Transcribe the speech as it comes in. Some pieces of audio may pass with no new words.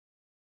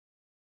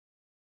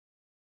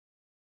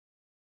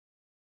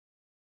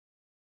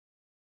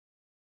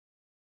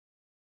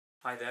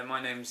Hi there,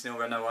 my name's Neil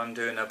Renault. I'm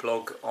doing a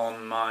blog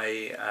on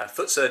my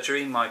foot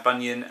surgery, my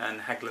bunion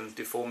and haglund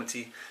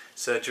deformity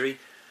surgery.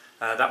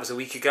 That was a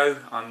week ago.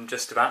 I'm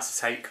just about to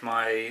take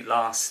my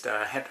last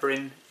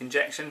heparin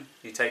injection.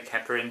 You take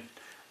heparin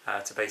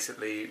to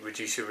basically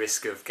reduce your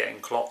risk of getting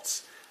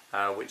clots,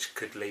 which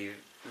could lead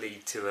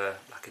to a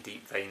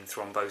deep vein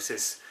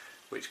thrombosis,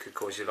 which could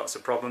cause you lots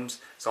of problems.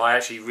 So I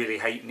actually really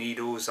hate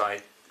needles.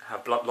 I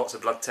have lots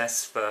of blood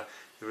tests for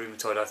the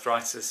rheumatoid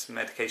arthritis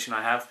medication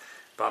I have.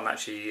 But I'm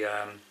actually,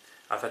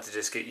 I've had to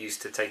just get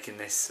used to taking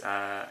this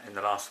in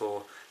the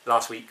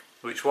last week,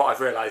 which what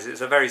I've realised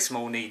is a very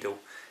small needle,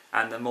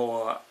 and the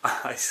more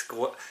I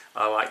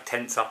like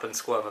tense up and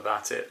squirm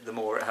about it, the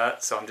more it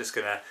hurts. So I'm just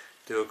going to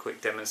do a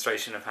quick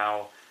demonstration of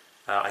how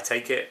I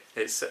take it.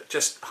 It's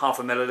just half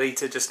a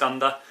milliliter, just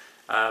under,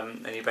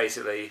 and you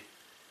basically,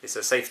 it's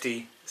a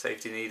safety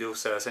needle.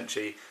 So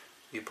essentially,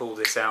 you pull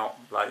this out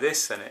like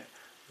this, and it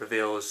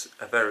reveals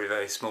a very,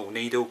 very small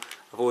needle.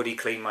 I've already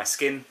cleaned my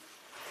skin.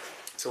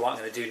 So what I'm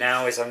going to do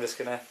now is I'm just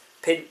going to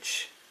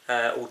pinch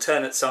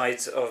alternate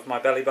sides of my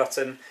belly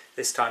button.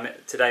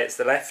 Today it's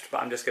the left,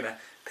 but I'm just going to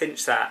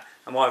pinch that.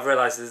 And what I've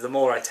realised is the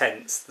more I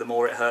tense, the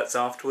more it hurts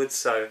afterwards.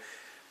 So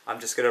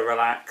I'm just going to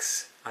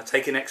relax. I'm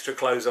taking extra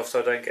clothes off so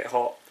I don't get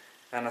hot.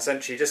 And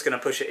essentially just going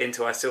to push it in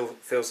until I still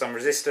feel some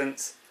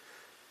resistance.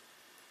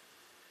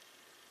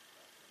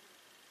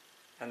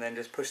 And then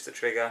just push the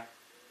trigger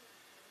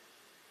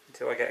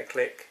until I get a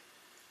click.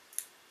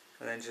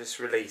 And then just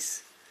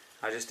release.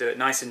 I just do it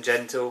nice and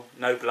gentle,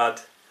 no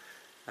blood,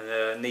 and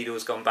the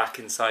needle's gone back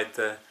inside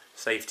the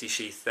safety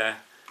sheath there.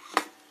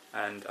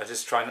 And I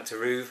just try not to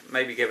move,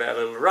 maybe give it a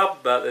little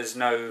rub, but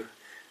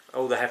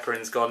all the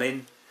heparin's gone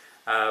in.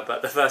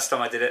 But the first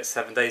time I did it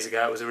 7 days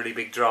ago, it was a really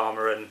big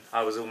drama and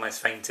I was almost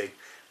fainting.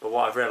 But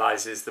what I've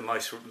realised is the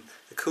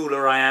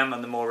cooler I am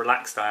and the more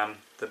relaxed I am,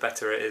 the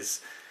better it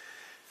is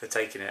for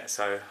taking it.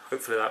 So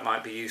hopefully that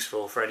might be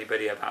useful for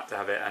anybody about to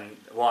have it. And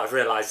what I've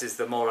realised is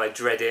the more I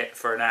dread it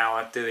for an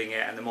hour doing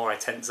it and the more I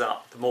tense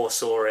up, the more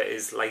sore it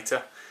is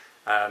later.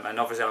 And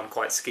obviously I'm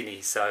quite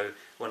skinny, so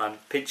when I'm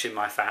pinching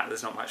my fat,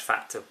 there's not much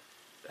fat to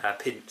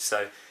pinch.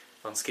 So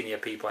on skinnier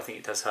people I think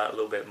it does hurt a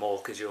little bit more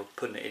because you're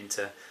putting it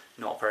into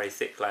not a very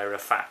thick layer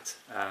of fat.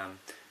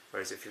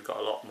 Whereas if you've got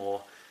a lot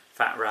more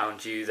fat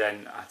around you,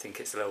 then I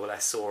think it's a little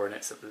less sore and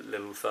it's a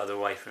little further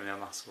away from your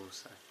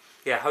muscles. So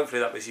yeah,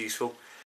 hopefully that was useful.